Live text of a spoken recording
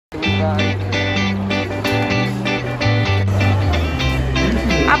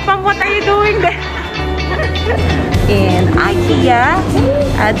Apam, what are you doing there? In Ikea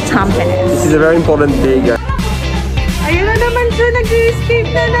at Tampines. This is a very important day, guys. Ayun na naman siya,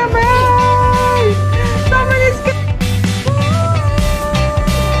 nag-escape na naman! Someone is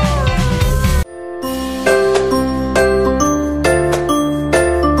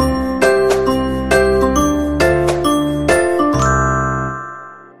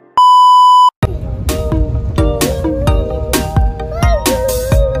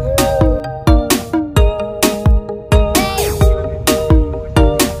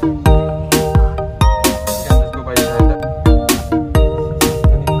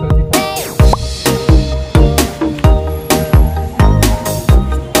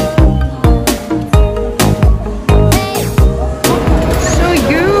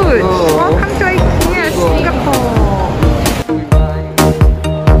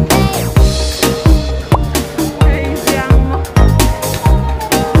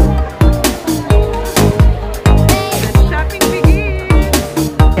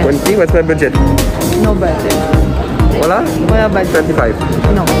what's my budget? no budget. Wala? Wala budget. 25.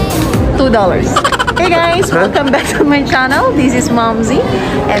 No. $2. Hey guys, welcome back to my channel. This is MumZ,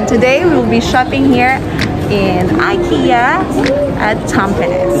 and today we will be shopping here in Ikea at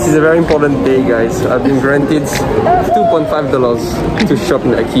Tampines. This is a very important day, guys. I've been granted $2.5 to shop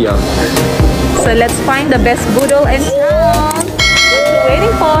in Ikea. So let's find the best boodle in town. What are you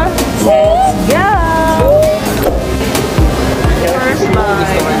waiting for? Let's go! First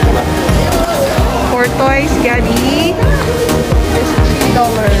buy. For toys, Gabby, it's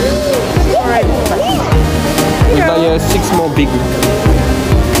 $3 already. We buy 6 more big.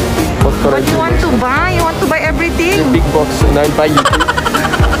 What you want to buy? You want to buy everything? Big box, and I buy you.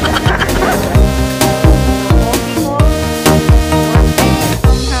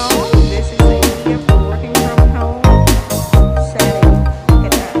 This is the idea for working from home setting. Look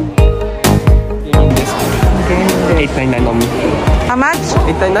at that. $8.99 on me. How much?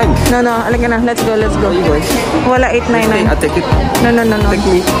 $8.99. No, alagyan na. Let's go, let's go. Wala, $8.99. I take it. No. Take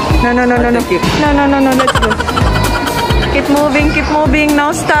me. No. Take it. No, let's go. Keep moving.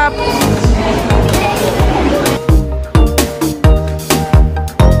 No, stop.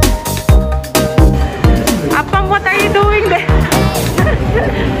 Apam, what are you doing there?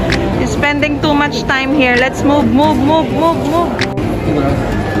 You're spending too much time here. Let's move.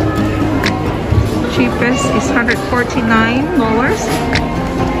 Cheapest is $149,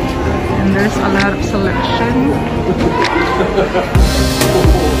 and there's a lot of selection.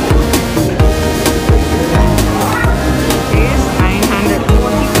 Is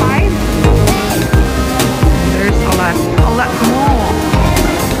 $945. There's a lot more.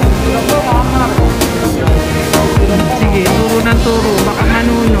 Sige, turo na turo, baka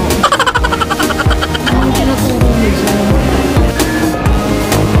manuno. Ano tinuturo niyo?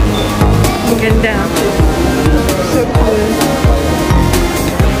 Ganda. So cool.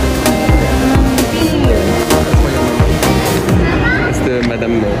 That's the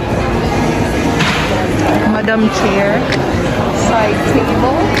Madam chair. Side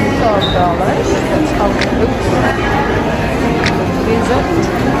table, $12. That's how it looks. Visit.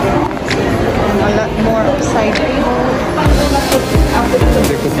 And a lot more of side table.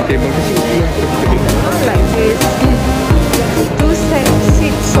 the coffee table. Like this.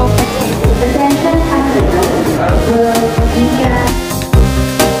 2-seat sofa table.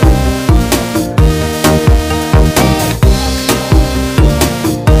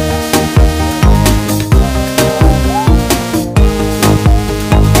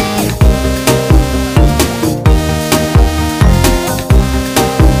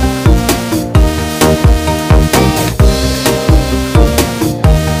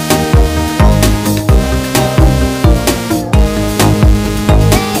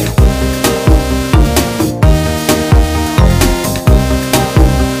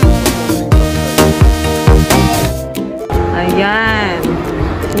 Ayan,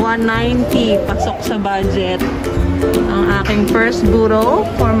 $190, pasok sa budget ang aking first bureau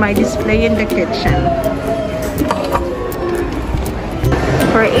for my display in the kitchen.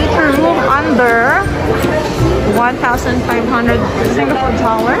 For 8 room under 1,500 Singapore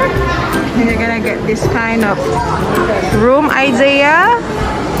dollar, you're gonna get this kind of room idea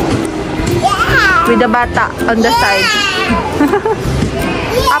with the bata on the side.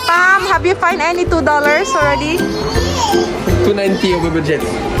 Apam, have you find any $2 already? $290 over budget.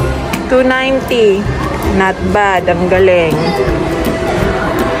 $290. Not bad. Ang galing.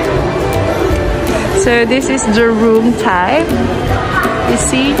 So this is the room type. You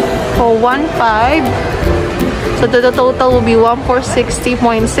see, for 1.5, So the total will be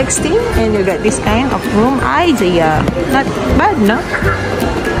 1460.60, and you get this kind of room idea. Not bad, no?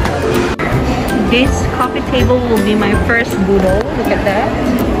 This coffee table will be my first boodle. Look at that.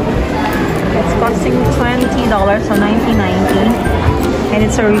 It's costing $20, so $19.90, and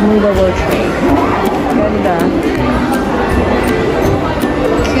it's a removable tray. Ganda.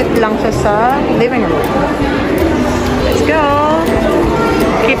 Cute lang siya sa living room. Let's go.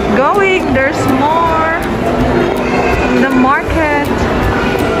 Keep going. There's more in the market.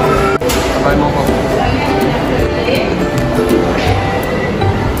 Bye, Mama.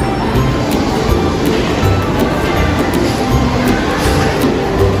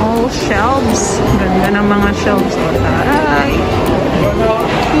 All shelves. Ganda ng mga shelves. O, taray.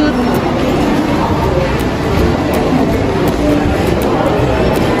 Cute.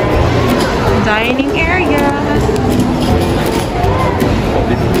 Dining area.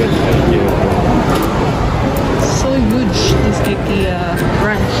 So huge, this Ikea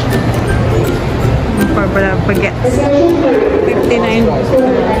branch. For baguettes. 59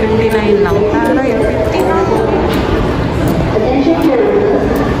 lang. Taray, 59.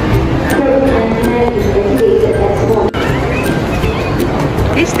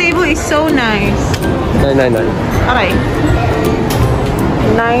 This table is so nice. 999. Okay.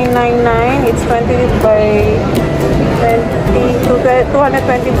 999. It's 20 by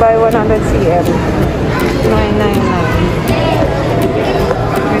 220 by 100 cm. 999.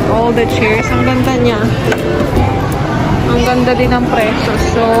 With all the chairs, ang ganda niya. Ang ganda din ng presyo.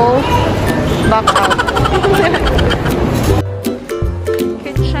 So, back out.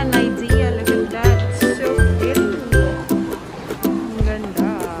 Kitchen idea. Look at that. It's so pretty. Ang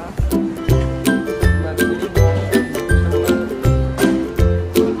ganda.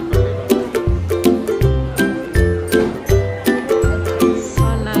 So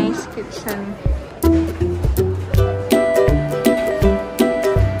nice kitchen.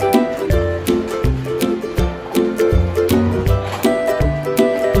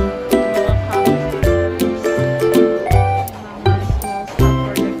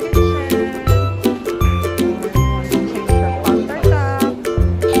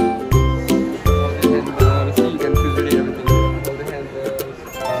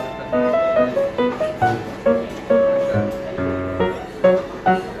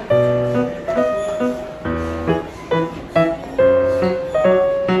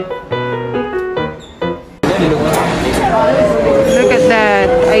 Look at that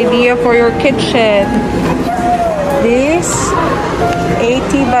idea for your kitchen. This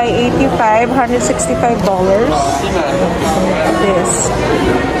 80 by 85, $165. This.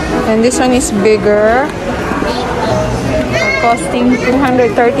 And this one is bigger. Costing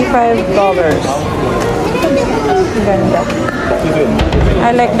 $235. Ganda.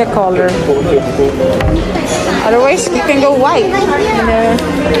 I like the color. Otherwise, you can go white.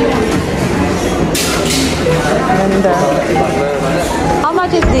 And how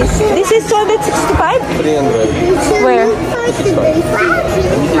much is this? This is 265? 300. Where? This is 5.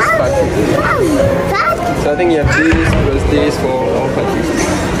 So I think you have this plus this for all 5 pieces.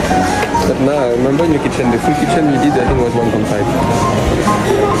 But now, remember in your kitchen, the full kitchen you did, I think was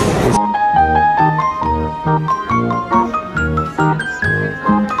 1.5.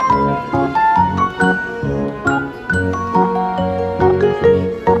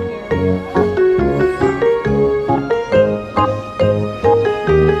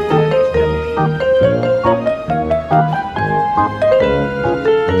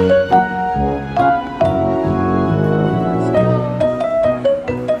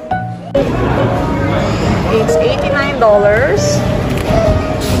 It's $89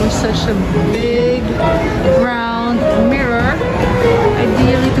 for such a big round mirror,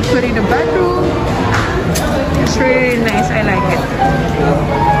 ideally to put in a bedroom. It's really nice. I like it.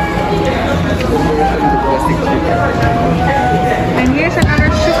 And here's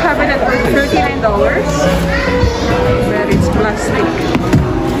another shoe cabinet for $39, but it's plastic.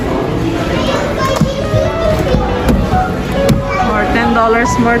 Or $10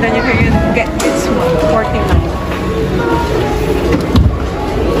 more than you can get this one, $49.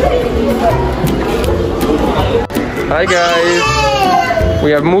 Hi guys!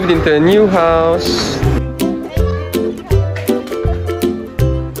 We have moved into a new house.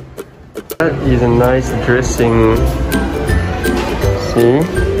 That is a nice dressing. See?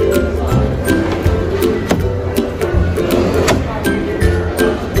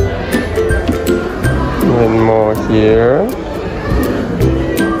 Even more here.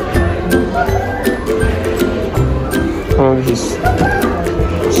 Oh, this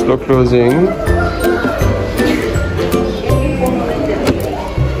is slow closing.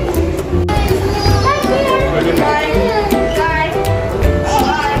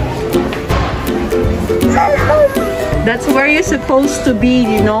 That's where you're supposed to be,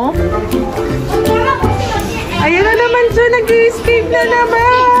 you know? Ayan na naman siya, nag-escape na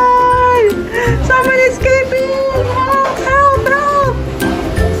naman! Someone escaping! Help! Help! Help!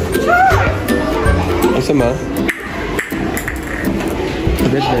 Asa ma?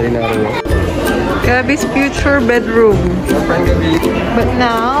 Bed very narrow. Gabby's future bedroom. But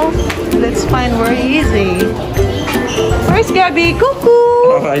now, let's find where he is. Where's Gabby?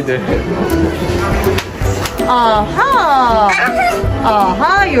 Cuckoo! Oh, hi there. Aha!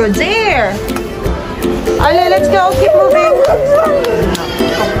 Aha, you're there! Ale, let's go. Keep moving.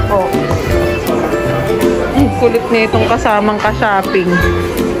 Oh. Ang kulit na itong kasamang ka-shopping.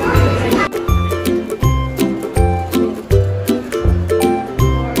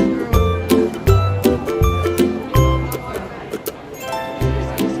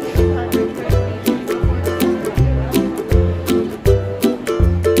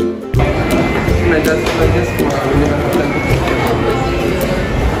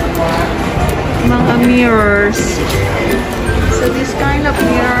 Mga mirrors. So this kind of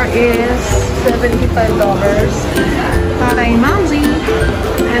mirror is $75 para kay MumZ.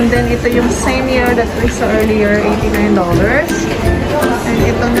 And then ito yung same mirror that we saw earlier, $89. And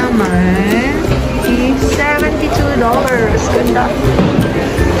ito naman is $72. Ganda.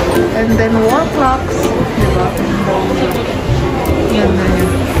 And then wall clocks. Diba? Yan na yan.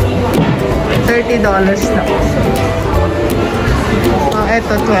 $30 na. Oh,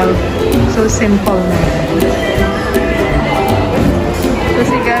 eto 12. So simple na. So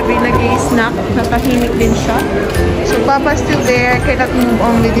si Gabby nag-i-snack. Nakahimik din siya. So Papa's still there. Cannot move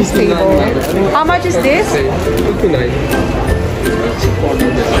on with this table. How much is this? 229.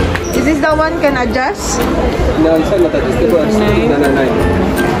 Is this the one can adjust? No, it's not adjustable. It's 299.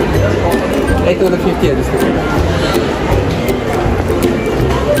 850 this one.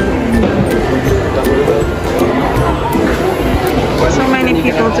 So many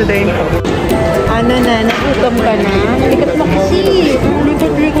people today. Ano na, nagutom ka na? Likat mo kasi.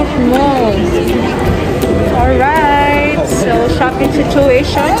 Likot-likot mo. Alright. So, shopping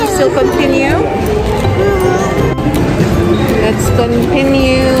situation to still continue. Let's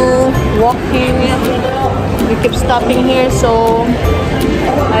continue walking. We keep stopping here, so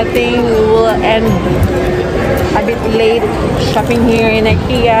I think we will end a bit late shopping here in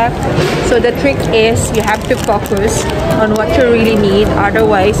Ikea. So the trick is you have to focus on what you really need,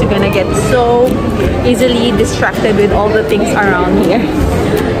 otherwise you're gonna get so easily distracted with all the things around here,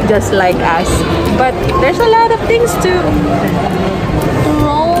 just like us. But there's a lot of things to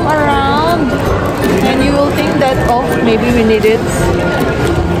roam around and you will think that, oh, maybe we need it.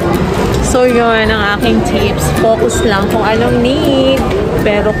 So yun ang aking tips. Focus lang kung anong need.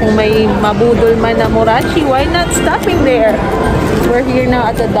 Pero kung may mabudol man na murachi, why not stopping there? We're here now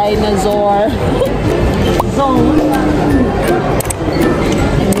at the dinosaur zone.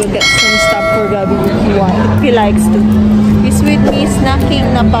 And we'll get some stuff for Gabby if he wants, if he likes to. He's with me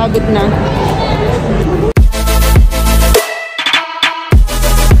snacking, napagod na.